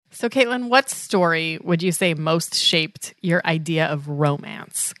So, Caitlin, what story would you say most shaped your idea of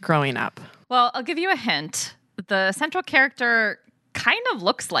romance growing up? Well, I'll give you a hint. The central character kind of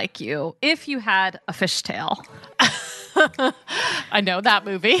looks like you if you had a fishtail. I know that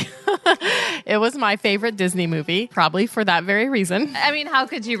movie. It was my favorite Disney movie, probably for that very reason. I mean, how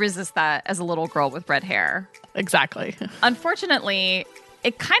could you resist that as a little girl with red hair? Exactly. Unfortunately,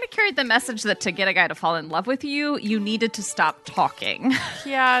 it kind of carried the message that to get a guy to fall in love with you, you needed to stop talking.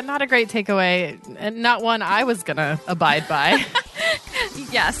 Yeah, not a great takeaway, and not one I was going to abide by.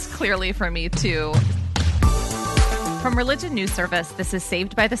 Yes, clearly for me too. From Religion News Service, this is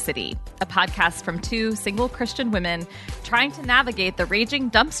Saved by the City, a podcast from two single Christian women trying to navigate the raging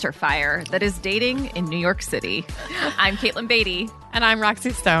dumpster fire that is dating in New York City. I'm Caitlin Beatty. And I'm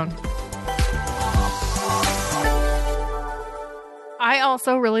Roxy Stone. I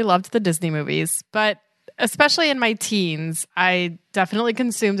also really loved the Disney movies, but especially in my teens, I definitely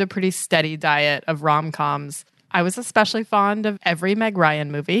consumed a pretty steady diet of rom-coms. I was especially fond of every Meg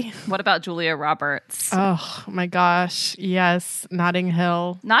Ryan movie. What about Julia Roberts? Oh my gosh. Yes. Notting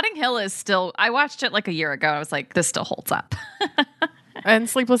Hill. Notting Hill is still, I watched it like a year ago. I was like, this still holds up. And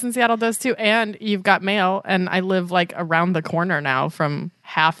Sleepless in Seattle does too. And You've Got Mail. And I live like around the corner now from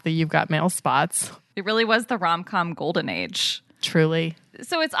half the You've Got Mail spots. It really was the rom-com golden age. Truly.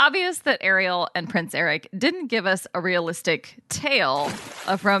 So it's obvious that Ariel and Prince Eric didn't give us a realistic tale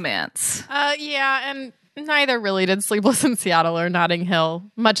of romance. Yeah, and neither really did Sleepless in Seattle or Notting Hill,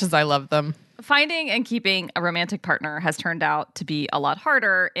 much as I love them. Finding and keeping a romantic partner has turned out to be a lot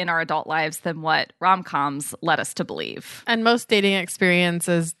harder in our adult lives than what rom-coms led us to believe. And most dating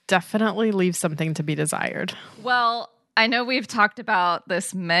experiences definitely leave something to be desired. Well, I know we've talked about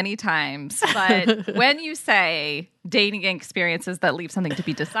this many times, but when you say dating experiences that leave something to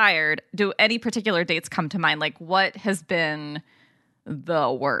be desired, do any particular dates come to mind? Like, what has been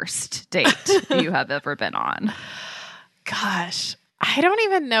the worst date you have ever been on? Gosh, I don't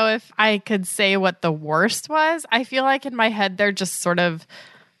even know if I could say what the worst was. I feel like in my head, they're just sort of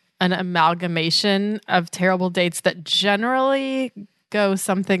an amalgamation of terrible dates that generally go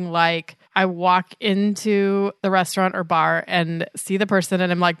something like, I walk into the restaurant or bar and see the person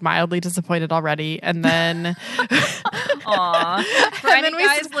and I'm like mildly disappointed already. And then... Aw. For any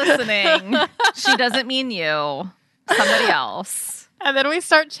guys listening, she doesn't mean you. Somebody else. And then we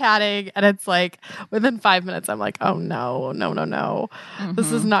start chatting and it's like within 5 minutes, I'm like, oh no. Mm-hmm.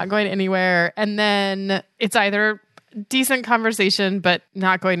 This is not going anywhere. And then it's either decent conversation, but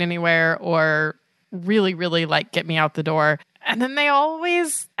not going anywhere, or really, really like get me out the door. And then they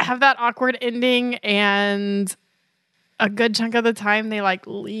always have that awkward ending, and a good chunk of the time they like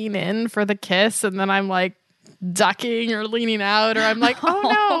lean in for the kiss, and then I'm like ducking or leaning out, or I'm like, oh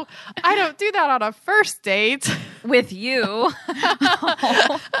no, I don't do that on a first date. With you.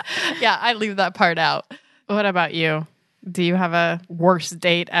 Yeah, I leave that part out. What about you? Do you have a worst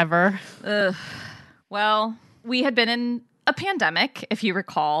date ever? Well, we had been in a pandemic, if you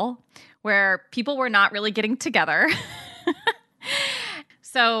recall, where people were not really getting together.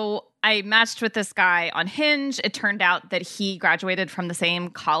 So I matched with this guy on Hinge. It turned out that he graduated from the same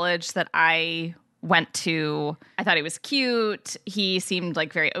college that I went to. I thought he was cute. He seemed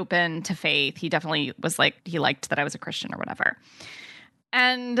like very open to faith. He definitely was like, he liked that I was a Christian or whatever.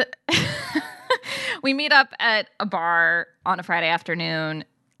 And we meet up at a bar on a Friday afternoon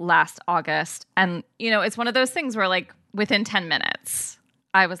last August. And, you know, it's one of those things where like within 10 minutes,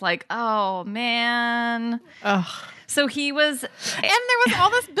 I was like, oh man. Ugh. So he was... And there was all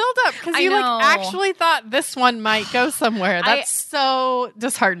this buildup because you like actually thought this one might go somewhere. That's so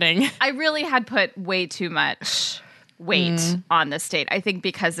disheartening. I really had put way too much weight on this date. I think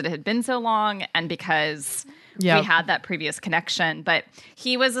because it had been so long and because we had that previous connection. But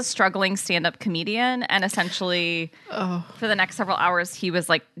he was a struggling stand-up comedian, and essentially for the next several hours, he was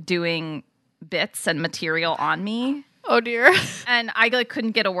like doing bits and material on me. Oh dear. And I like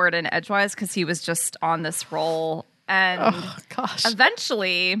couldn't get a word in edgewise because he was just on this roll. And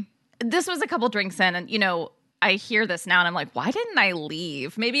eventually, this was a couple drinks in, and, you know, I hear this now, and I'm like, why didn't I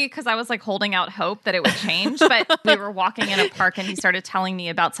leave? Maybe because I was, like, holding out hope that it would change, but we were walking in a park, and he started telling me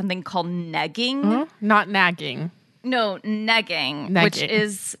about something called negging. Mm-hmm. Not nagging. No, negging, which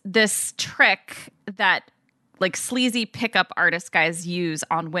is this trick that, like, sleazy pickup artist guys use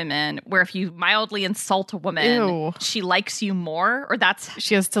on women, where if you mildly insult a woman, she likes you more, or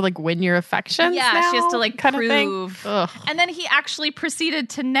she has to like win your affections. Yeah, now, she has to like kind prove. And then he actually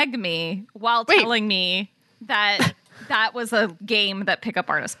proceeded to neg me while telling me that was a game that pickup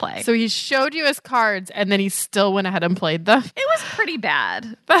artists play. So he showed you his cards, and then he still went ahead and played them. It was pretty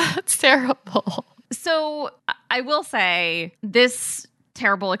bad. That's terrible. So I will say this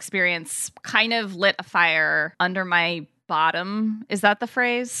terrible experience kind of lit a fire under my bottom. Is that the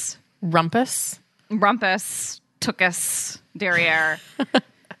phrase? Rumpus, tuchus, derriere.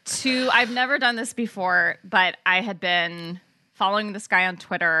 I've never done this before, but I had been following this guy on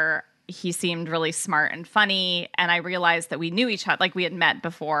Twitter. He seemed really smart and funny, and I realized that we knew each other. Like, we had met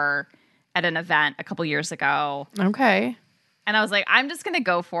before at an event a couple years ago. Okay. And I was like, I'm just going to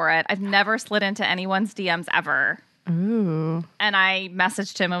go for it. I've never slid into anyone's DMs ever. Ooh. And I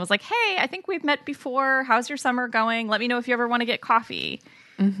messaged him and was like, hey, I think we've met before. How's your summer going? Let me know if you ever want to get coffee.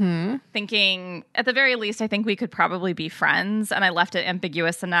 Mm-hmm. Thinking, at the very least, I think we could probably be friends. And I left it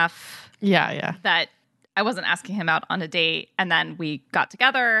ambiguous enough that I wasn't asking him out on a date. And then we got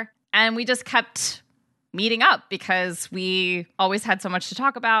together and we just kept meeting up because we always had so much to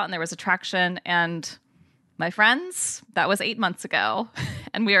talk about and there was attraction. And my friends, that was 8 months ago,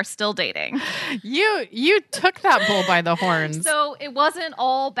 and we are still dating. You took that bull by the horns. So it wasn't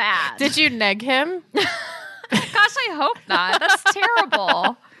all bad. Did you neg him? Gosh, I hope not. That's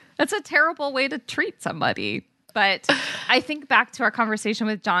terrible. That's a terrible way to treat somebody. But I think back to our conversation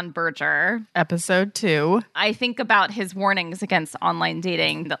with John Berger. Episode 2. I think about his warnings against online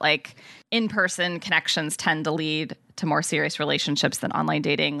dating, that like in-person connections tend to lead to more serious relationships than online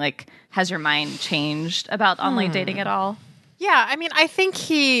dating. Like, has your mind changed about online dating at all? Yeah, I mean, I think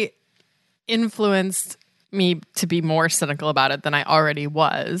he influenced me to be more cynical about it than I already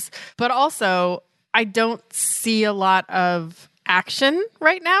was. But also, I don't see a lot of action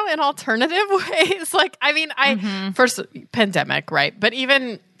right now in alternative ways. Like, I mean, first pandemic, right? But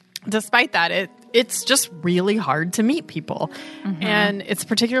even despite that, it's just really hard to meet people. And it's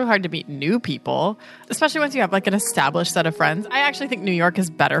particularly hard to meet new people, especially once you have like an established set of friends. I actually think New York is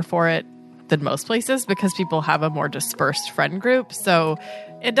better for it than most places because people have a more dispersed friend group. So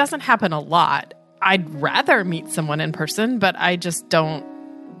it doesn't happen a lot. I'd rather meet someone in person, but I just don't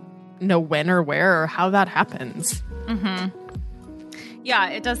know when or where or how that happens. Yeah,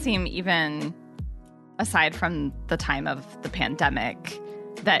 it does seem, even aside from the time of the pandemic,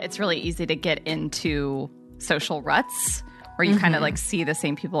 that it's really easy to get into social ruts where you kind of like see the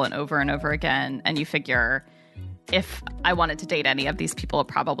same people and over again. And you figure, if I wanted to date any of these people, it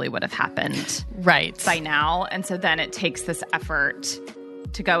probably would have happened by now. And so then it takes this effort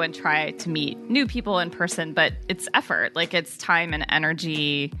to go and try to meet new people in person, but it's effort, like it's time and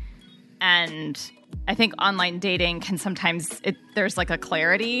energy. And I think online dating can sometimes, there's like a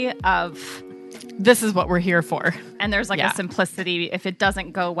clarity of, this is what we're here for. And there's like a simplicity. If it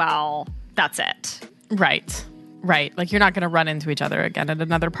doesn't go well, that's it. Right. Like, you're not going to run into each other again at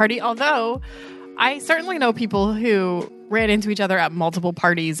another party. Although I certainly know people who ran into each other at multiple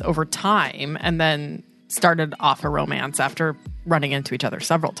parties over time and then started off a romance after running into each other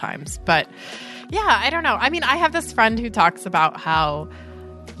several times. But yeah, I don't know. I mean, I have this friend who talks about how,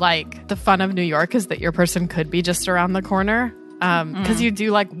 like, the fun of New York is that your person could be just around the corner. Because you do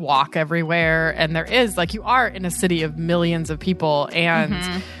like walk everywhere, and there is like, you are in a city of millions of people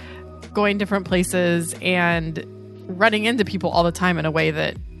and going different places and running into people all the time in a way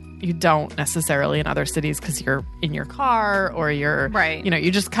that you don't necessarily in other cities because you're in your car or you're, you know,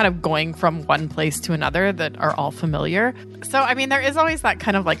 you're just kind of going from one place to another that are all familiar. So, I mean, there is always that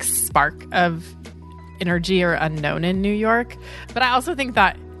kind of like spark of energy or unknown in New York. But I also think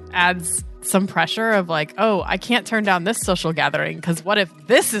that adds some pressure of like, oh, I can't turn down this social gathering because what if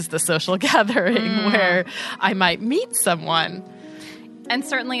this is the social gathering where I might meet someone? And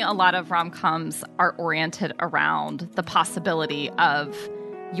certainly a lot of rom-coms are oriented around the possibility of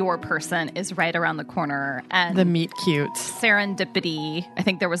your person is right around the corner. And the meet cute. Serendipity. I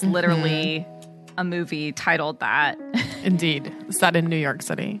think there was literally a movie titled that. Indeed. Set in New York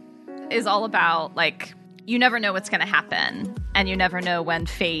City. Is all about like, you never know what's going to happen. And you never know when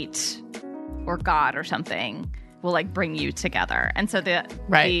fate or God or something will like bring you together. And so the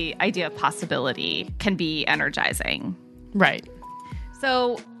idea of possibility can be energizing. Right.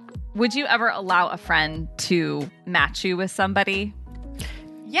 So would you ever allow a friend to match you with somebody?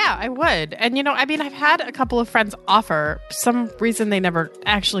 Yeah, I would. And, you know, I mean, I've had a couple of friends offer. For some reason they never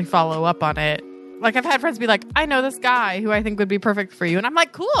actually follow up on it. Like, I've had friends be like, I know this guy who I think would be perfect for you. And I'm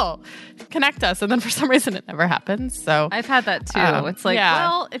like, cool, connect us. And then for some reason it never happens. So I've had that too. It's like,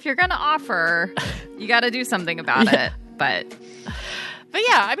 well, if you're going to offer, you got to do something about it. But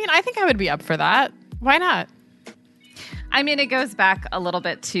yeah, I mean, I think I would be up for that. Why not? I mean, it goes back a little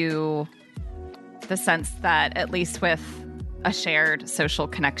bit to the sense that at least with a shared social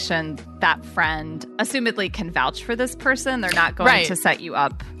connection, that friend assumedly can vouch for this person. They're not going to set you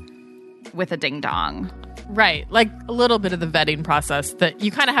up with a ding dong. Right. Like a little bit of the vetting process that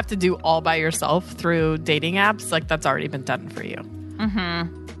you kind of have to do all by yourself through dating apps. Like, that's already been done for you.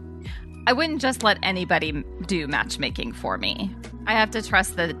 I wouldn't just let anybody do matchmaking for me. I have to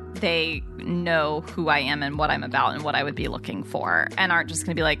trust that they know who I am and what I'm about and what I would be looking for, and aren't just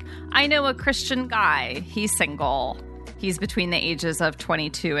going to be like, I know a Christian guy. He's single. He's between the ages of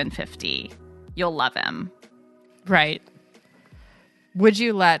 22 and 50. You'll love him. Right. Would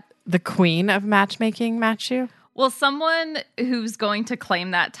you let the queen of matchmaking match you? Well, someone who's going to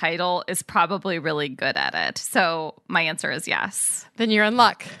claim that title is probably really good at it. So my answer is yes. Then you're in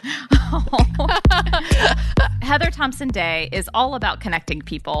luck. Heather Thompson Day is all about connecting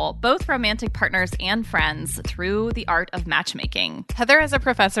people, both romantic partners and friends, through the art of matchmaking. Heather is a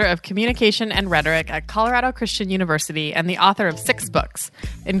professor of communication and rhetoric at Colorado Christian University and the author of 6 books,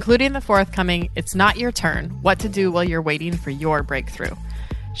 including the forthcoming It's Not Your Turn: What to Do While You're Waiting for Your Breakthrough.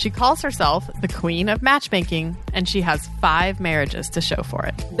 She calls herself the queen of matchmaking, and she has 5 marriages to show for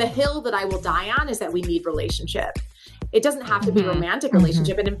it. The hill that I will die on is that we need relationship. It doesn't have to be a romantic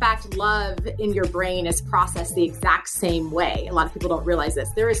relationship. And in fact, love in your brain is processed the exact same way. A lot of people don't realize this.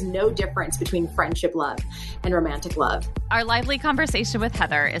 There is no difference between friendship love and romantic love. Our lively conversation with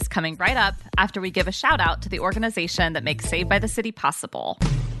Heather is coming right up after we give a shout out to the organization that makes Saved by the City possible.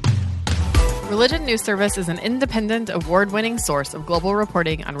 Religion News Service is an independent, award-winning source of global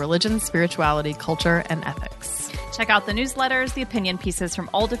reporting on religion, spirituality, culture, and ethics. Check out the newsletters, the opinion pieces from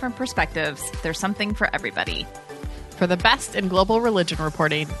all different perspectives. There's something for everybody. For the best in global religion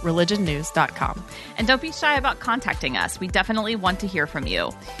reporting, religionnews.com. And don't be shy about contacting us. We definitely want to hear from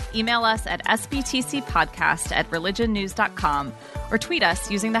you. Email us at sbtcpodcast@religionnews.com or tweet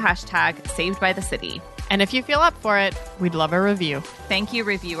us using the hashtag SavedByTheCity. And if you feel up for it, we'd love a review. Thank you,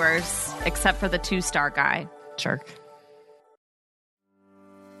 reviewers, except for the 2-star guy. Jerk.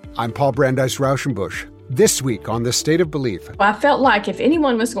 I'm Paul Brandeis Rauschenbusch. This week on The State of Belief. I felt like if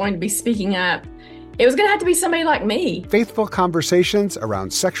anyone was going to be speaking up, it was going to have to be somebody like me. Faithful conversations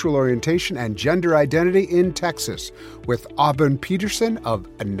around sexual orientation and gender identity in Texas with Auburn Peterson of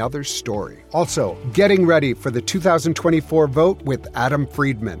Another Story. Also, getting ready for the 2024 vote with Adam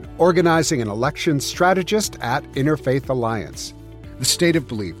Friedman, organizing an election strategist at Interfaith Alliance. The State of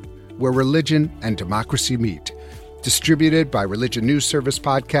Belief, where religion and democracy meet. Distributed by Religion News Service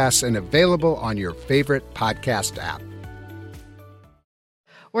Podcasts and available on your favorite podcast app.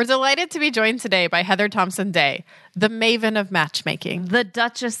 We're delighted to be joined today by Heather Thompson Day, the maven of matchmaking, The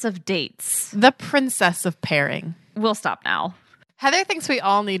Duchess of Dates, the princess of pairing. We'll stop now. Heather thinks we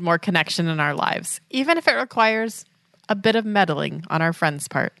all need more connection in our lives, even if it requires a bit of meddling on our friends'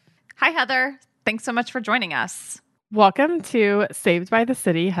 part. Hi, Heather. Thanks so much for joining us. Welcome to Saved by the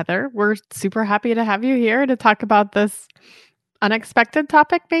City, Heather. We're super happy to have you here to talk about this unexpected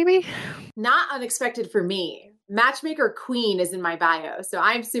topic, maybe? Not unexpected for me. Matchmaker queen is in my bio, so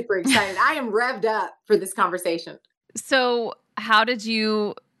I'm super excited. I am revved up for this conversation. So how did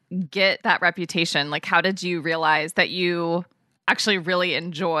you get that reputation? Like, how did you realize that you actually really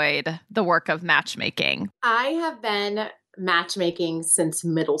enjoyed the work of matchmaking? I have been matchmaking since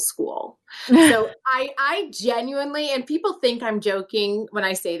middle school. So I genuinely, and people think I'm joking when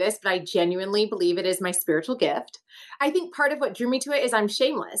I say this, but I genuinely believe it is my spiritual gift. I think part of what drew me to it is I'm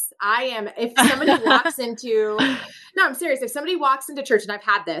shameless. I am, if somebody walks into, no, I'm serious. If somebody walks into church, and I've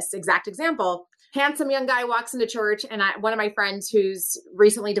had this exact example, handsome young guy walks into church, and one of my friends who's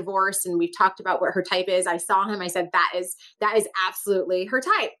recently divorced, and we've talked about what her type is. I saw him. I said, that is absolutely her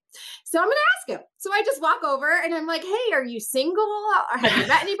type. So I'm going to ask him. So I just walk over and I'm like, hey, are you single? Have you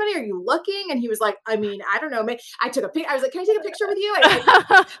met anybody? Are you looking? And he was like, I mean, I don't know. I took a pic. I was like, can I take a picture with you?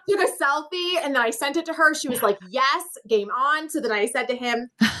 I took a selfie and then I sent it to her. She was like, yes, game on. So then I said to him,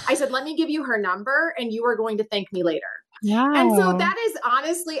 I said, let me give you her number and you are going to thank me later. Yeah. And so that is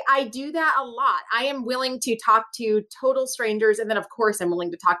honestly, I do that a lot. I am willing to talk to total strangers. And then of course I'm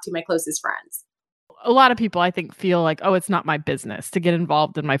willing to talk to my closest friends. A lot of people, I think, feel like, oh, it's not my business to get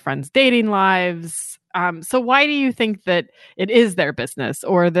involved in my friends' dating lives. So why do you think that it is their business,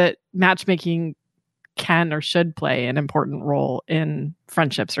 or that matchmaking can or should play an important role in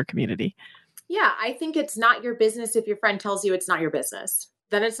friendships or community? Yeah, I think it's not your business if your friend tells you it's not your business.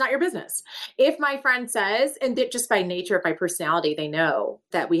 Then it's not your business. If my friend says, and just by nature of my personality, they know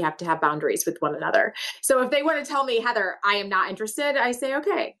that we have to have boundaries with one another. So if they want to tell me, Heather, I am not interested, I say,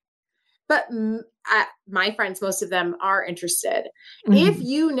 okay. But my friends, most of them are interested. Mm-hmm. If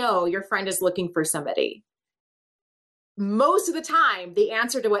you know your friend is looking for somebody, most of the time, the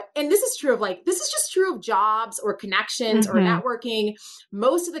answer to what, and this is just true of jobs or connections or networking.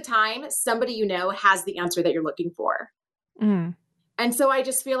 Most of the time, somebody you know has the answer that you're looking for. Mm. And so I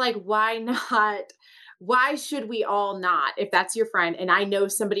just feel like, why why should we all not, if that's your friend and I know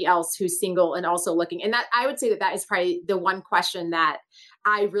somebody else who's single and also looking, and that I would say that is probably the one question that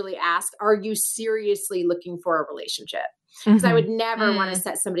I really ask. Are you seriously looking for a relationship? Because I would never want to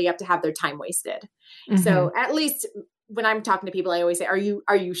set somebody up to have their time wasted. So at least when I'm talking to people, I always say, are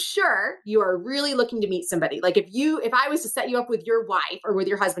you sure you are really looking to meet somebody? Like if I was to set you up with your wife or with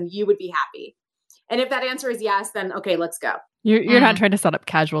your husband, you would be happy. And if that answer is yes, then okay, let's go. You're not trying to set up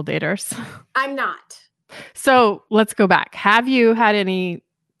casual daters. I'm not. So let's go back. Have you had any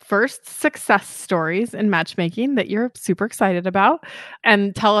first success stories in matchmaking that you're super excited about?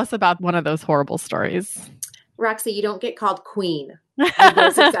 And tell us about one of those horrible stories. Roxy, you don't get called queen of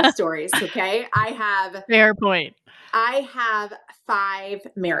those success stories, okay? Fair point. I have 5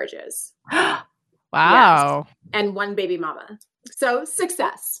 marriages. Wow. Yes. And 1 baby mama. So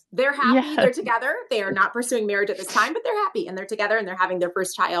success. They're happy. Yes. They're together. They are not pursuing marriage at this time, but they're happy and they're together and they're having their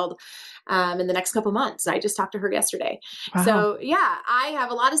first child in the next couple months. I just talked to her yesterday. Wow. So yeah, I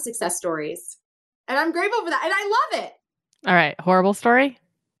have a lot of success stories and I'm grateful for that. And I love it. All right. Horrible story?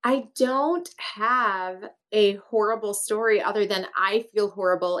 I don't have a horrible story other than I feel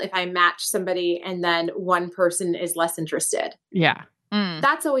horrible if I match somebody and then one person is less interested. Yeah.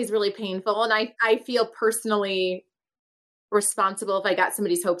 That's always really painful. And I feel personally responsible if I got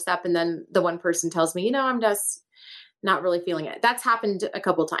somebody's hopes up and then the one person tells me, I'm just not really feeling it. That's happened a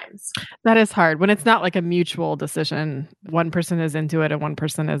couple times. That is hard when it's not like a mutual decision. One person is into it and one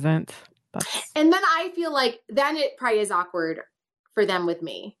person isn't. And then I feel like then it probably is awkward for them with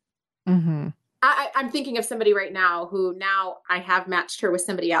me. Mm-hmm. I'm thinking of somebody right now who now I have matched her with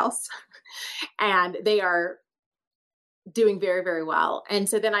somebody else and they are doing very, very well. And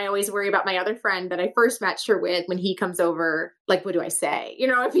so then I always worry about my other friend that I first matched her with when he comes over, like, what do I say?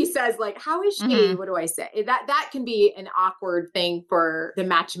 If he says like, how is she? What do I say? That can be an awkward thing for the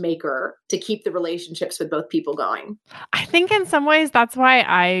matchmaker to keep the relationships with both people going. I think in some ways that's why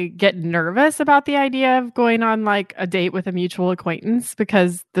I get nervous about the idea of going on like a date with a mutual acquaintance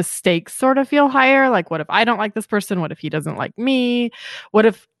because the stakes sort of feel higher. Like, what if I don't like this person? What if he doesn't like me? What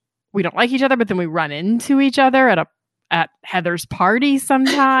if we don't like each other, but then we run into each other at Heather's party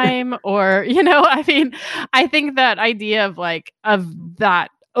sometime? Or, I think that idea of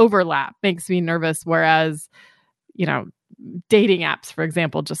that overlap makes me nervous. Whereas, dating apps, for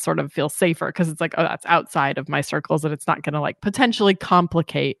example, just sort of feel safer because it's like, oh, that's outside of my circles and it's not going to like potentially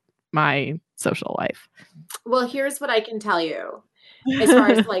complicate my social life. Well, here's what I can tell you as far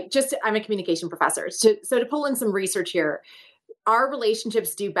as I'm a communication professor. So to pull in some research here, our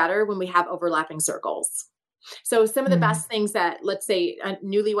relationships do better when we have overlapping circles. So some of the best things that, let's say,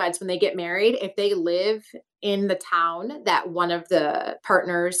 newlyweds, when they get married, if they live in the town that one of the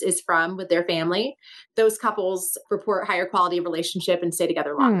partners is from with their family, those couples report higher quality of relationship and stay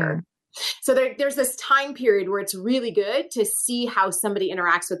together longer. So there's this time period where it's really good to see how somebody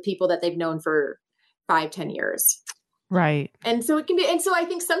interacts with people that they've known for 5-10 years. Right. And so it can be, and so I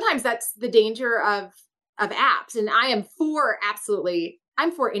think sometimes that's the danger of apps. And I'm for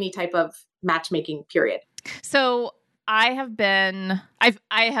any type of matchmaking, period. So I have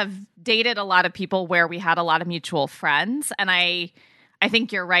dated a lot of people where we had a lot of mutual friends. And I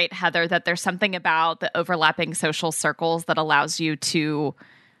think you're right, Heather, that there's something about the overlapping social circles that allows you to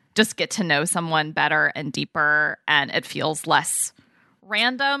just get to know someone better and deeper. And it feels less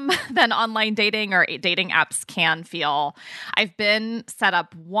random than online dating or dating apps can feel. I've been set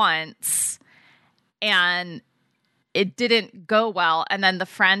up once and it didn't go well. And then the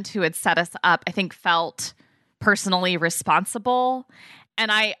friend who had set us up, I think, felt personally responsible.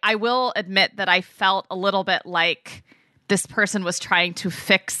 And I will admit that I felt a little bit like this person was trying to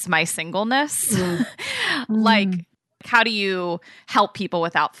fix my singleness. Like, how do you help people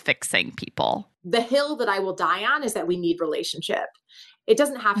without fixing people? The hill that I will die on is that we need relationship. It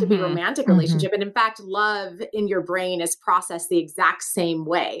doesn't have to be a romantic relationship. And in fact, love in your brain is processed the exact same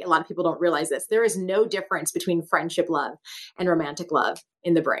way. A lot of people don't realize this. There is no difference between friendship love and romantic love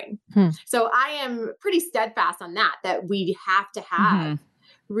in the brain. So I am pretty steadfast on that we have to have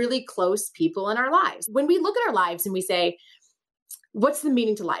really close people in our lives. When we look at our lives and we say, what's the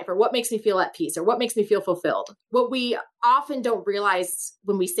meaning to life? Or what makes me feel at peace? Or what makes me feel fulfilled? What we often don't realize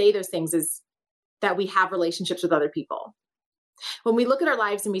when we say those things is that we have relationships with other people. When we look at our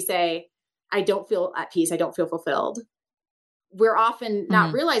lives and we say, I don't feel at peace, I don't feel fulfilled, we're often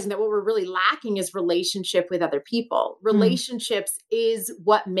not realizing that what we're really lacking is relationship with other people. Relationships is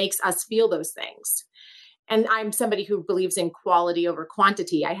what makes us feel those things. And I'm somebody who believes in quality over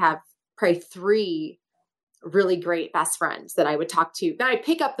quantity. I have probably 3 really great best friends that I would talk to, that I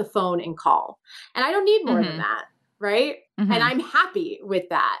pick up the phone and call. And I don't need more than that. right? Mm-hmm. And I'm happy with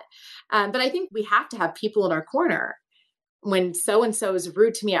that. But I think we have to have people in our corner when so-and-so is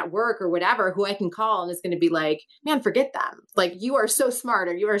rude to me at work or whatever, who I can call and is going to be like, man, forget them. Like, you are so smart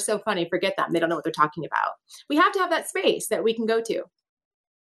or you are so funny. Forget them. They don't know what they're talking about. We have to have that space that we can go to.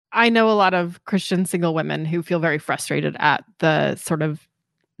 I know a lot of Christian single women who feel very frustrated at the sort of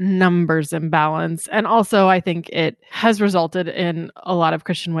numbers imbalance. And also, I think it has resulted in a lot of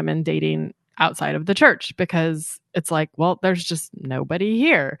Christian women dating outside of the church because it's like, well, there's just nobody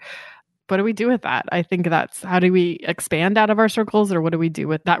here. What do we do with that? I think that's how do we expand out of our circles, or what do we do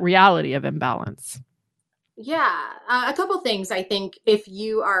with that reality of imbalance? Yeah, a couple things. I think if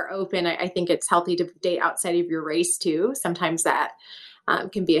you are open, I think it's healthy to date outside of your race too. Sometimes that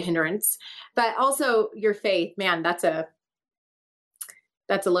can be a hindrance, but also your faith, man, that's a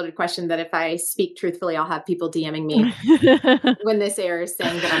loaded question that if I speak truthfully, I'll have people DMing me when this airs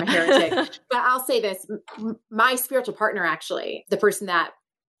saying that I'm a heretic. But I'll say this, my spiritual partner, actually, the person that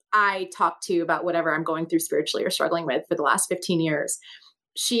I talk to about whatever I'm going through spiritually or struggling with for the last 15 years,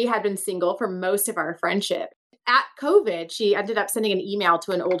 she had been single for most of our friendship. At COVID, she ended up sending an email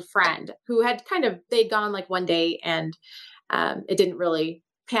to an old friend who had they'd gone like one day and it didn't really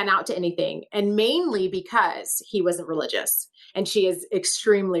pan out to anything. And mainly because he wasn't religious and she is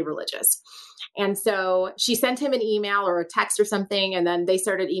extremely religious. And so she sent him an email or a text or something, and then they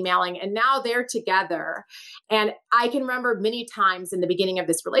started emailing, and now they're together. And I can remember many times in the beginning of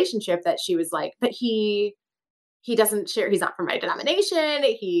this relationship that she was like, but he doesn't share. He's not from my denomination.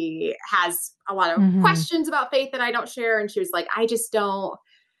 He has a lot of questions about faith that I don't share. And she was like, I just don't,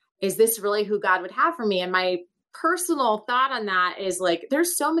 is this really who God would have for me? And my personal thought on that is like,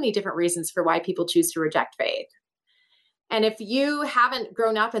 there's so many different reasons for why people choose to reject faith. And if you haven't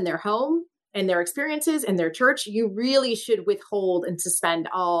grown up in their home and their experiences and their church, you really should withhold and suspend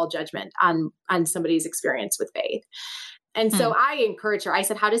all judgment on somebody's experience with faith. And so I encouraged her. I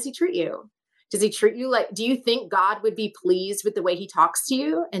said, how does he treat you? Does he treat you like, do you think God would be pleased with the way he talks to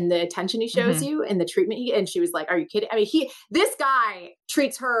you and the attention he shows you and the treatment and she was like, are you kidding? I mean, this guy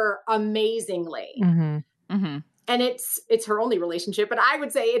treats her amazingly. And it's her only relationship, but I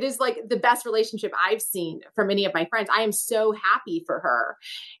would say it is like the best relationship I've seen from any of my friends. I am so happy for her.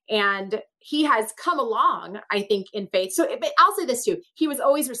 And he has come along, I think, in faith. So but I'll say this too. He was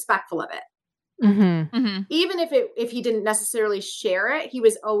always respectful of it. Even if he didn't necessarily share it, he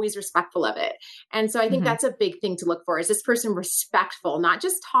was always respectful of it. And so I think that's a big thing to look for. Is this person respectful, not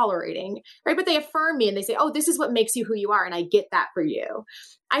just tolerating, right? But they affirm me and they say, oh, this is what makes you who you are. And I get that for you.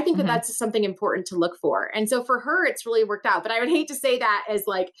 I think that that's something important to look for. And so for her, it's really worked out. But I would hate to say that as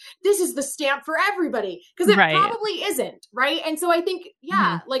like, this is the stamp for everybody, because it probably isn't, right? And so I think,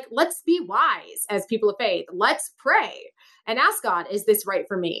 like, let's be wise as people of faith. Let's pray and ask God, is this right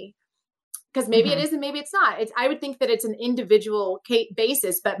for me? Because maybe it is and maybe it's not. I would think that it's an individual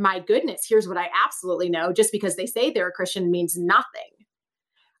basis, but my goodness, here's what I absolutely know. Just because they say they're a Christian means nothing.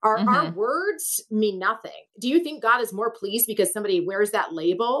 Our words mean nothing. Do you think God is more pleased because somebody wears that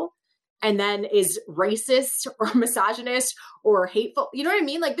label and then is racist or misogynist or hateful? You know what I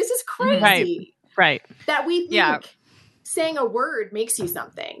mean? Like, this is crazy. Right. That we think saying a word makes you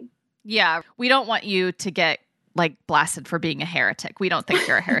something. Yeah. We don't want you to get like blasted for being a heretic. We don't think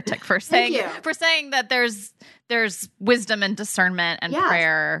you're a heretic for saying that there's wisdom and discernment and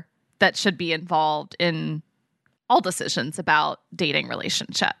prayer that should be involved in all decisions about dating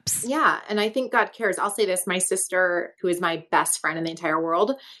relationships. Yeah. And I think God cares. I'll say this. My sister, who is my best friend in the entire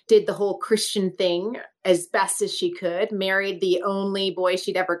world, did the whole Christian thing as best as she could, married the only boy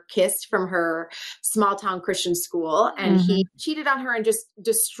she'd ever kissed from her small town Christian school. And he cheated on her and just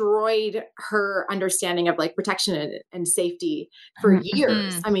destroyed her understanding of like protection and safety for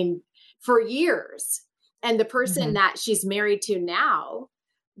years. I mean, for years. And the person that she's married to now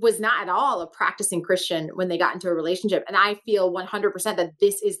was not at all a practicing Christian when they got into a relationship. And I feel 100% that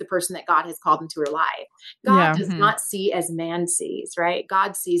this is the person that God has called into her life. God does not see as man sees, right?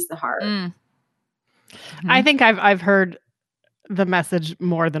 God sees the heart. I think I've heard the message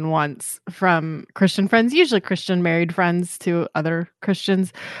more than once from Christian friends, usually Christian married friends to other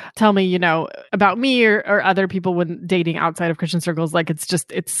Christians, tell me, about me or other people when dating outside of Christian circles, like it's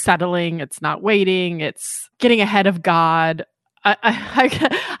settling, it's not waiting, it's getting ahead of God. I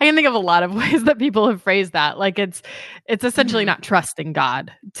can think of a lot of ways that people have phrased that. Like it's essentially not trusting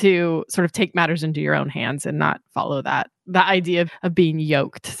God to sort of take matters into your own hands and not follow that. The idea of being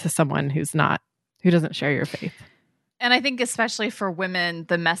yoked to someone who doesn't share your faith. And I think especially for women,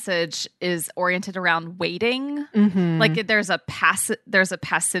 the message is oriented around waiting. Like there's a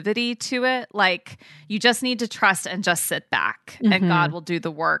passivity to it. Like you just need to trust and just sit back and God will do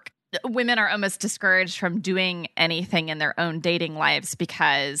the work. women are almost discouraged from doing anything in their own dating lives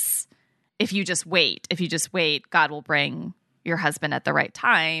because if you just wait, God will bring your husband at the right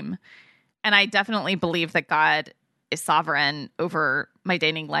time. And I definitely believe that God is sovereign over my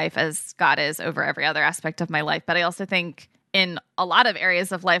dating life as God is over every other aspect of my life. But I also think in a lot of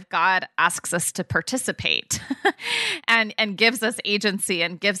areas of life, God asks us to participate and gives us agency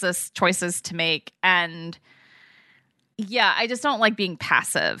and gives us choices to make. And yeah, I just don't like being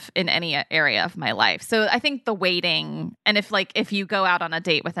passive in any area of my life. So I think the waiting, and if you go out on a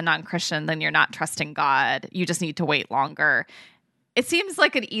date with a non-Christian, then you're not trusting God. You just need to wait longer. It seems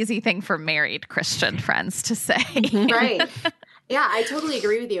like an easy thing for married Christian friends to say. Right. Yeah, I totally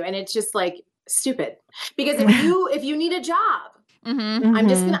agree with you. And it's just like stupid. Because if you need a job, I'm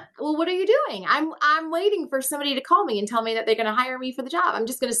just gonna, well, what are you doing? I'm waiting for somebody to call me and tell me that they're gonna hire me for the job. I'm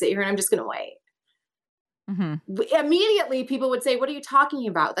just gonna sit here and I'm just gonna wait. Immediately people would say, what are you talking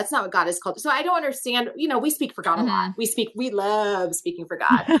about? That's not what God has called. So I don't understand. We speak for God a lot. We love speaking for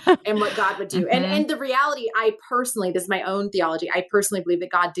God and what God would do. And the reality, this is my own theology. I personally believe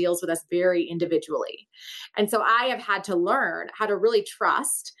that God deals with us very individually. And so I have had to learn how to really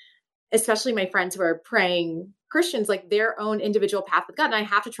trust, especially my friends who are praying Christians, like their own individual path with God. And I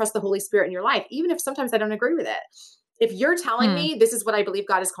have to trust the Holy Spirit in your life, even if sometimes I don't agree with it. If you're telling me this is what I believe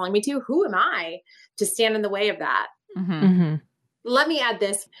God is calling me to, who am I to stand in the way of that? Let me add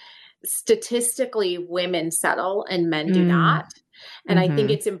this. Statistically, women settle and men do not. And I think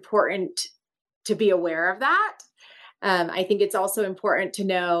it's important to be aware of that. I think it's also important to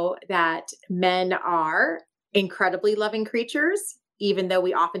know that men are incredibly loving creatures, even though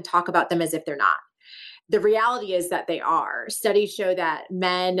we often talk about them as if they're not. The reality is that they are. Studies show that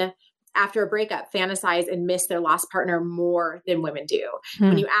men, after a breakup, fantasize and miss their lost partner more than women do.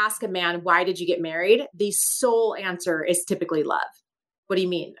 When you ask a man, why did you get married? The sole answer is typically love. What do you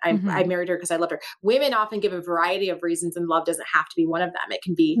mean? I married her because I loved her. Women often give a variety of reasons, and love doesn't have to be one of them. It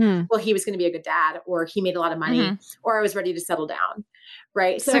can be, well, he was going to be a good dad, or he made a lot of money, or I was ready to settle down.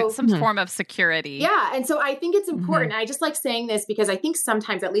 Right. So some form of security. Yeah. And so I think it's important. I just like saying this because I think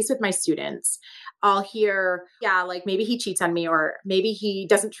sometimes, at least with my students, I'll hear, like maybe he cheats on me, or maybe he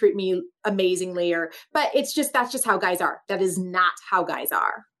doesn't treat me amazingly, but that's just how guys are. That is not how guys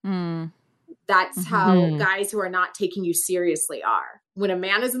are. That's how guys who are not taking you seriously are. When a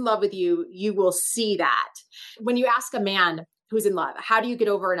man is in love with you, you will see that. When you ask a man who's in love, how do you get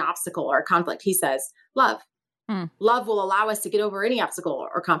over an obstacle or a conflict? He says, love. Love will allow us to get over any obstacle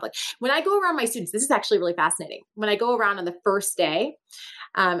or conflict. When I go around my students, this is actually really fascinating. When I go around on the first day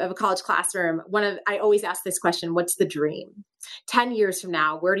of a college classroom, I always ask this question: what's the dream? 10 years from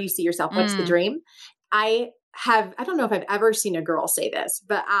now, where do you see yourself? What's the dream? I don't know if I've ever seen a girl say this,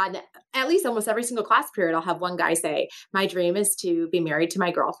 but on at least almost every single class period, I'll have one guy say, my dream is to be married to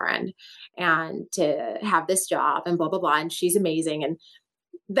my girlfriend and to have this job and blah, blah, blah. And she's amazing. And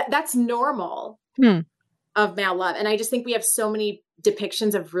that's normal of male love. And I just think we have so many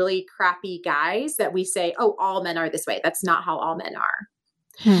depictions of really crappy guys that we say, oh, all men are this way. That's not how all men are.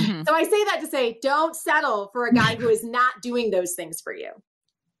 So I say that to say, don't settle for a guy who is not doing those things for you.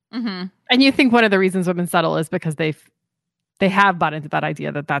 And you think one of the reasons women settle is because they have bought into that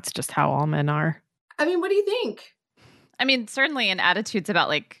idea that that's just how all men are. I mean, what do you think? I mean, certainly in attitudes about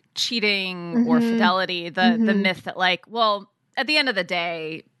like cheating or fidelity, the myth that like, well, at the end of the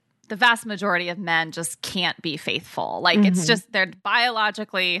day, the vast majority of men just can't be faithful. Like it's just, they're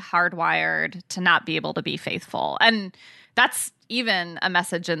biologically hardwired to not be able to be faithful. And that's even a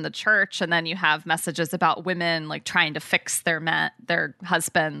message in the church. And then you have messages about women like trying to fix their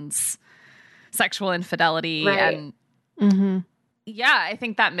husband's sexual infidelity. Right. And yeah, I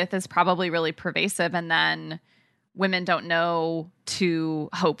think that myth is probably really pervasive. And then women don't know to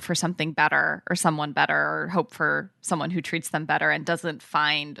hope for something better or someone better, or hope for someone who treats them better, and doesn't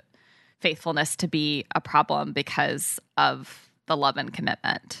find faithfulness to be a problem because of the love and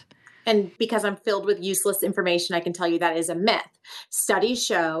commitment. And because I'm filled with useless information, I can tell you that is a myth. Studies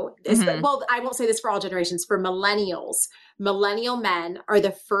show, well, I won't say this for all generations, for millennials, millennial men are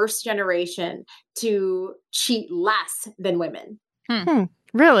the first generation to cheat less than women.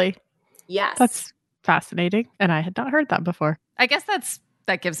 Really? Yes. That's fascinating. And I had not heard that before. I guess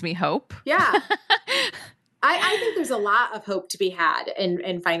that gives me hope. Yeah. I think there's a lot of hope to be had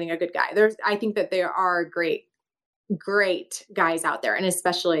in finding a good guy. I think that there are great guys out there. And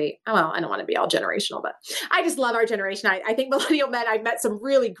especially, well, I don't want to be all generational, but I just love our generation. I think millennial men, I've met some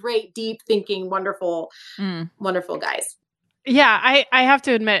really great, deep thinking, wonderful guys. Yeah. I have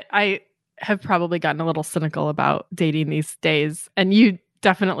to admit, I have probably gotten a little cynical about dating these days. And you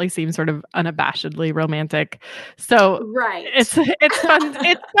definitely seem sort of unabashedly romantic. So Right. it's fun.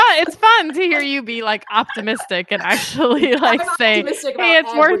 It's fun to hear you be like optimistic and actually like I'm say, optimistic hey, about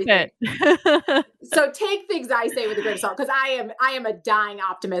it's worth everything. it. So take things I say with a grain of salt, because I am a dying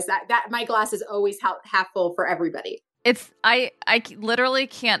optimist. That my glass is always half full for everybody. I literally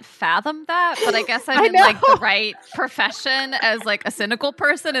can't fathom that, but I guess I'm I in know. like the right profession as like a cynical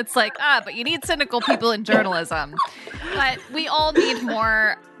person. It's like, but you need cynical people in journalism. But we all need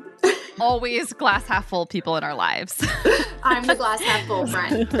more always glass half full people in our lives. I'm the glass half full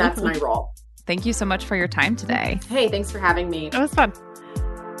friend. That's my role. Thank you so much for your time today. Hey, thanks for having me. It was fun.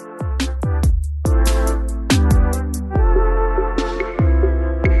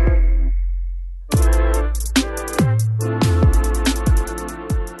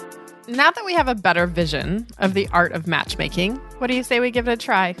 Now that we have a better vision of the art of matchmaking, what do you say we give it a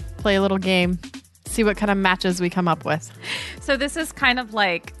try? Play a little game, see what kind of matches we come up with. So this is kind of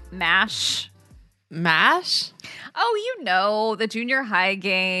like MASH. MASH? Oh, you know, the junior high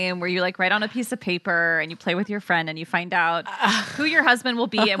game where you like write on a piece of paper and you play with your friend and you find out who your husband will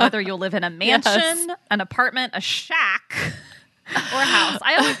be and whether you'll live in a mansion, an apartment, a shack, or a house.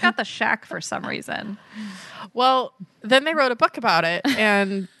 I always got the shack for some reason. Well, then they wrote a book about it,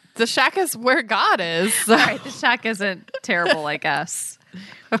 and the shack is where God is. All right, the shack isn't terrible, I guess.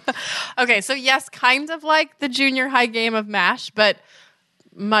 Okay, so yes, kind of like the junior high game of MASH, but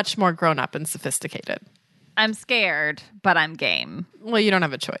much more grown up and sophisticated. I'm scared, but I'm game. Well, you don't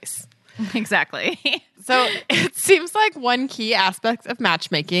have a choice. Exactly. So it seems like one key aspect of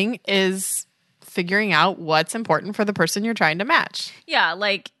matchmaking is figuring out what's important for the person you're trying to match. Yeah,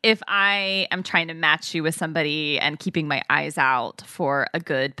 like if I am trying to match you with somebody and keeping my eyes out for a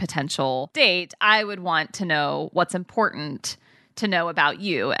good potential date, I would want to know what's important to know about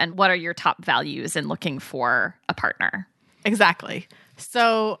you and what are your top values in looking for a partner. Exactly.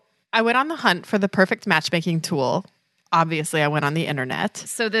 So I went on the hunt for the perfect matchmaking tool. Obviously, I went on the internet.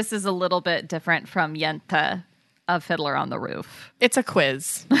 So this is a little bit different from Yenta of Fiddler on the Roof. It's a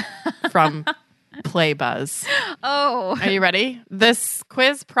quiz from Playbuzz. Oh. Are you ready? This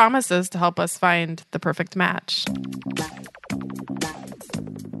quiz promises to help us find the perfect match.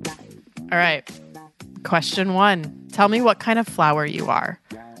 All right. Question 1. Tell me what kind of flower you are.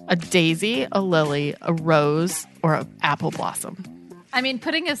 A daisy, a lily, a rose, or an apple blossom? I mean,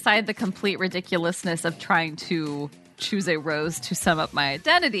 putting aside the complete ridiculousness of trying to choose a rose to sum up my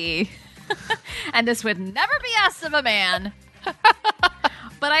identity, and this would never be asked of a man.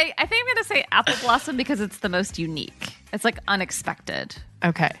 But I think I'm going to say apple blossom because it's the most unique. It's like unexpected.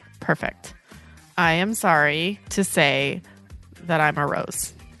 Okay, perfect. I am sorry to say that I'm a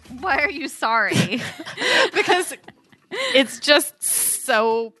rose. Why are you sorry? Because it's just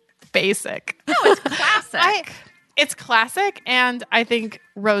so basic. No, it's classic. It's classic, and I think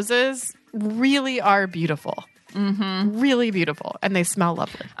roses really are beautiful. Mm-hmm. Really beautiful, and they smell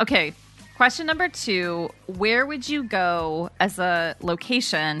lovely. Okay, question number 2. Where would you go as a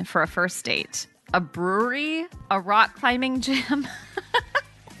location for a first date? A brewery? A rock climbing gym?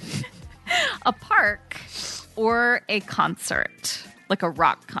 A park? Or a concert? Like a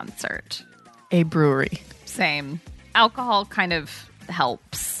rock concert? A brewery. Same. Alcohol kind of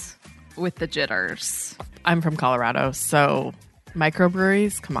helps with the jitters. I'm from Colorado, so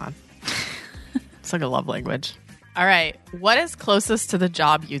microbreweries, come on. It's like a love language. All right. What is closest to the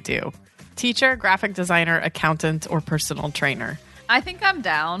job you do? Teacher, graphic designer, accountant, or personal trainer? I think I'm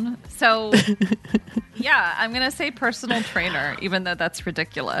down. So, yeah, I'm going to say personal trainer, even though that's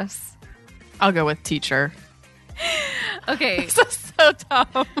ridiculous. I'll go with teacher. Okay. This is so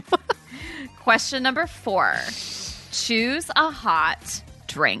dumb. Question number 4. Choose a hot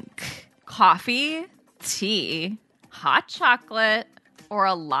drink. Coffee, tea, hot chocolate, or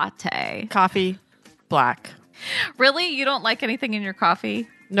a latte. Coffee, black. Really? You don't like anything in your coffee?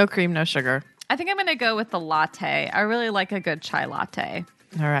 No cream, no sugar. I think I'm going to go with the latte. I really like a good chai latte.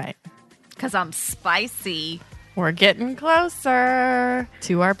 All right. Because I'm spicy. We're getting closer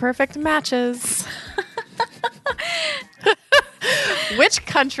to our perfect matches. Which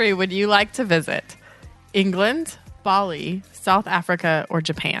country would you like to visit? England, Bali, South Africa, or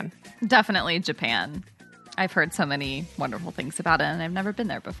Japan? Definitely Japan. I've heard so many wonderful things about it, and I've never been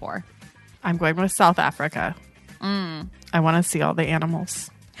there before. I'm going with South Africa. I want to see all the animals.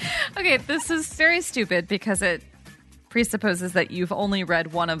 Okay, this is very stupid because it presupposes that you've only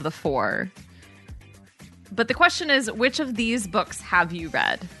read one of the 4. But the question is, which of these books have you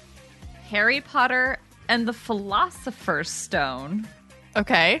read? Harry Potter and the Philosopher's Stone.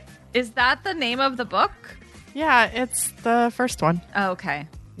 Okay. Is that the name of the book? Yeah, it's the first one. Oh, okay.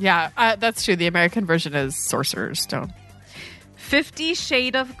 Yeah, that's true. The American version is Sorcerer's Stone. 50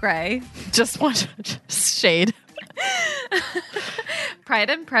 Shade of Grey. Just one shade. Pride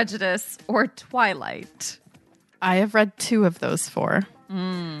and Prejudice or Twilight. I have read 2 of those 4.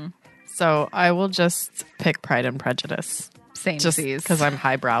 So I will just pick Pride and Prejudice. Same just because I'm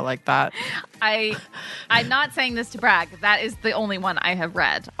highbrow like that. I'm not saying this to brag. That is the only one I have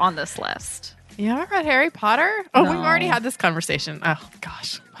read on this list. You haven't read Harry Potter? Oh, No. we've already had this conversation. Oh,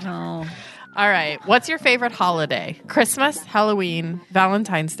 gosh. No. All right. What's your favorite holiday? Christmas, Halloween,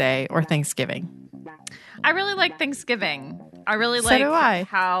 Valentine's Day, or Thanksgiving? I really like Thanksgiving. I really So like do I.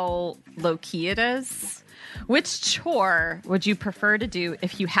 how low-key it is. Which chore would you prefer to do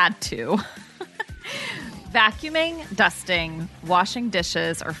if you had to? Vacuuming, dusting, washing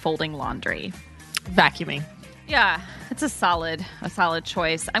dishes, or folding laundry? Vacuuming. Yeah, it's a solid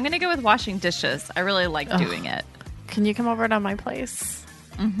choice. I'm going to go with washing dishes. I really like doing it. Can you come over to my place?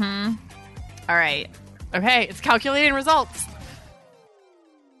 All right. Okay, it's calculating results.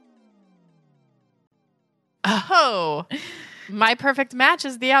 Oh, my perfect match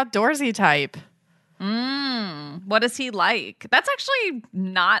is the outdoorsy type. What is he like? That's actually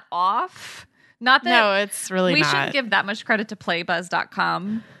not off. Not that No, it's really we not. shouldn't give that much credit to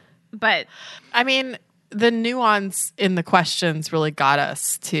playbuzz.com, but I mean, the nuance in the questions really got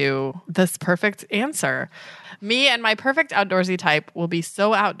us to this perfect answer. Me and my perfect outdoorsy type will be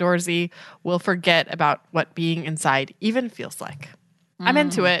so outdoorsy, we'll forget about what being inside even feels like. I'm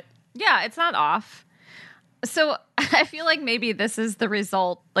into it. yeah, it's not off. So I feel like maybe this is the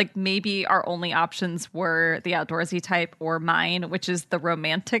result. Like maybe our only options were the outdoorsy type or mine, which is the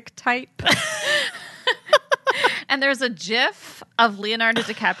romantic type. And there's a GIF of Leonardo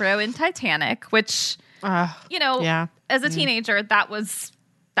DiCaprio in Titanic, which, Yeah. as a teenager, that was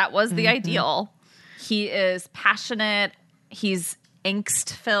the ideal. He is passionate. He's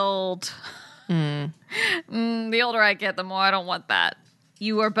angst filled. The older I get, the more I don't want that.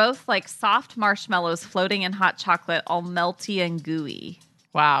 You are both like soft marshmallows floating in hot chocolate, all melty and gooey.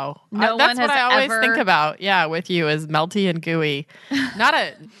 Wow. No That's one what has I always ever- think about. Yeah, with you is melty and gooey. Not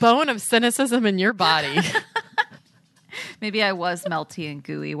a bone of cynicism in your body. Maybe I was melty and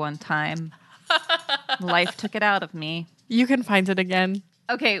gooey one time. Life took it out of me. You can find it again.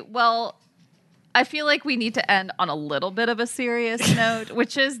 Okay, well, I feel like we need to end on a little bit of a serious note,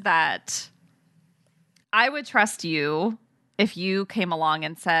 which is that I would trust you if you came along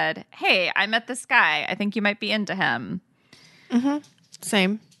and said, hey, I met this guy. I think you might be into him.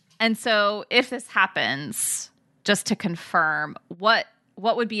 Same. And so if this happens, just to confirm, what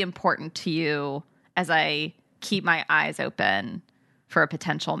would be important to you as I keep my eyes open for a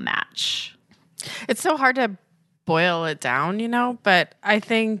potential match? It's so hard to boil it down, but I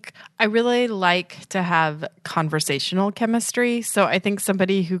think I really like to have conversational chemistry. So I think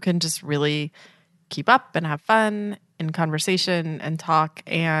somebody who can just really keep up and have fun in conversation and talk.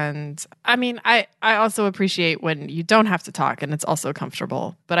 And I mean, I also appreciate when you don't have to talk and it's also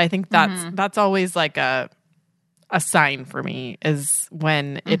comfortable. But I think that's always like a sign for me is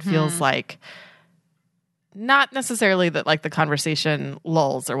when it feels like not necessarily that like the conversation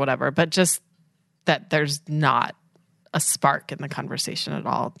lulls or whatever, but just that there's not a spark in the conversation at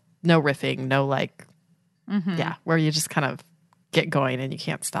all. No riffing, no like, where you just kind of get going and you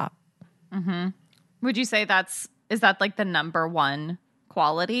can't stop. Would you say is that like the number one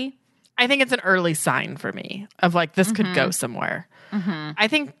quality? I think it's an early sign for me of like, this could go somewhere. I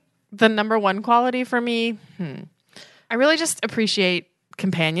think the number one quality for me, I really just appreciate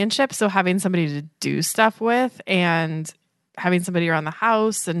companionship. So having somebody to do stuff with and having somebody around the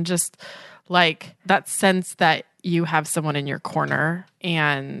house and just like that sense that you have someone in your corner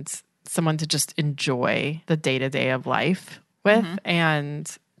and someone to just enjoy the day-to-day of life with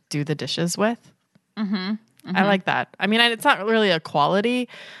and do the dishes with. I like that. I mean, it's not really a quality,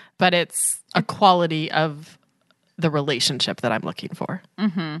 but it's a quality of the relationship that I'm looking for.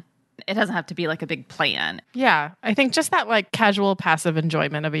 It doesn't have to be like a big plan. Yeah. I think just that like casual, passive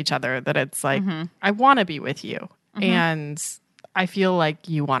enjoyment of each other that it's like, I want to be with you and I feel like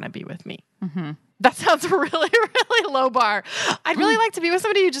you want to be with me. That sounds really, really low bar. I'd really like to be with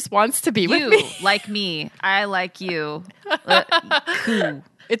somebody who just wants to be with me. You like me. I like you. Cool.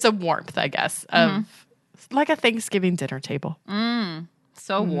 It's a warmth, I guess, of like a Thanksgiving dinner table.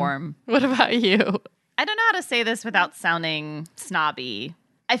 So warm. What about you? I don't know how to say this without sounding snobby.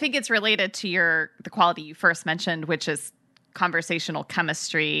 I think it's related to the quality you first mentioned, which is conversational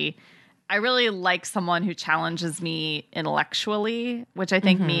chemistry. I really like someone who challenges me intellectually, which I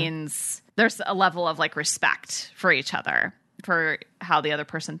think means there's a level of like respect for each other, for how the other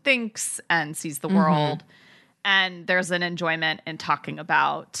person thinks and sees the world. And there's an enjoyment in talking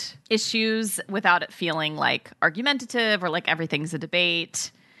about issues without it feeling like argumentative or like everything's a debate.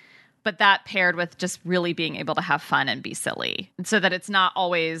 But that paired with just really being able to have fun and be silly. So that it's not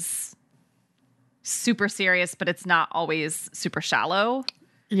always super serious, but it's not always super shallow.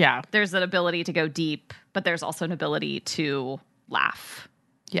 Yeah. There's an ability to go deep, but there's also an ability to laugh.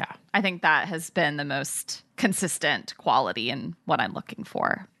 Yeah. I think that has been the most consistent quality in what I'm looking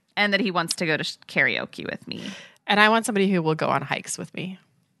for. And that he wants to go to karaoke with me. And I want somebody who will go on hikes with me.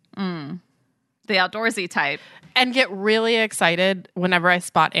 The outdoorsy type. And get really excited whenever I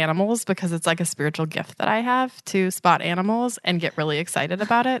spot animals, because it's like a spiritual gift that I have to spot animals and get really excited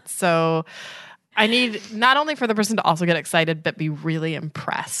about it. So I need not only for the person to also get excited, but be really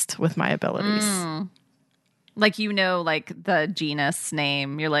impressed with my abilities. Like, like the genus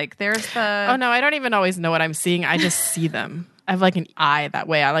name. You're like, there's the... Oh, no, I don't even always know what I'm seeing. I just see them. I have like an eye that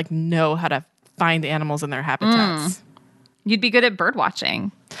way. I like know how to find animals in their habitats. You'd be good at bird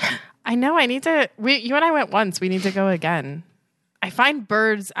watching. I know. I need to... You and I went once. We need to go again. I find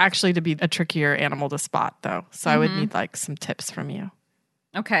birds actually to be a trickier animal to spot, though. So I would need like some tips from you.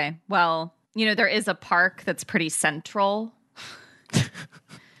 Okay. Well, there is a park that's pretty central.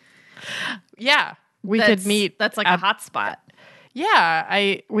 Yeah. We could meet. That's like a hot spot.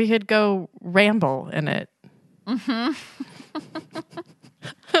 Yeah. We could go ramble in it.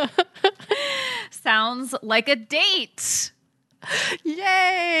 Sounds like a date.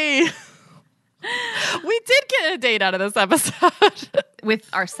 Yay. We did get a date out of this episode.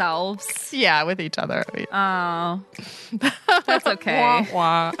 With ourselves? Yeah, with each other. Oh. That's okay. Wah,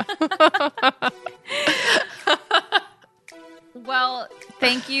 wah. Well,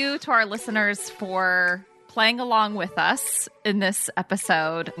 thank you to our listeners for playing along with us in this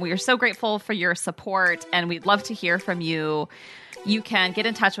episode. We are so grateful for your support, and we'd love to hear from you. You can get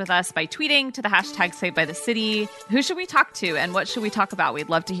in touch with us by tweeting to the hashtag #SavedByTheCity. Who should we talk to and what should we talk about? We'd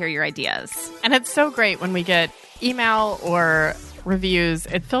love to hear your ideas. And it's so great when we get email or reviews.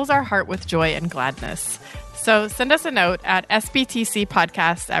 It fills our heart with joy and gladness. So send us a note at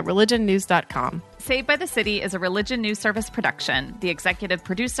sbtcpodcast@religionnews.com. Saved by the City is a Religion News Service production. The executive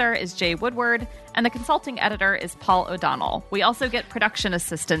producer is Jay Woodward, and the consulting editor is Paul O'Donnell. We also get production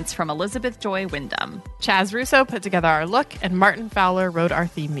assistance from Elizabeth Joy Wyndham. Chaz Russo put together our look, and Martin Fowler wrote our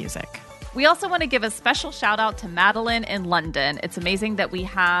theme music. We also want to give a special shout out to Madeline in London. It's amazing that we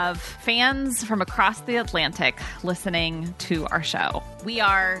have fans from across the Atlantic listening to our show. We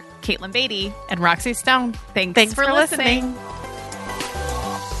are Caitlin Beatty and Roxy Stone. Thanks for listening.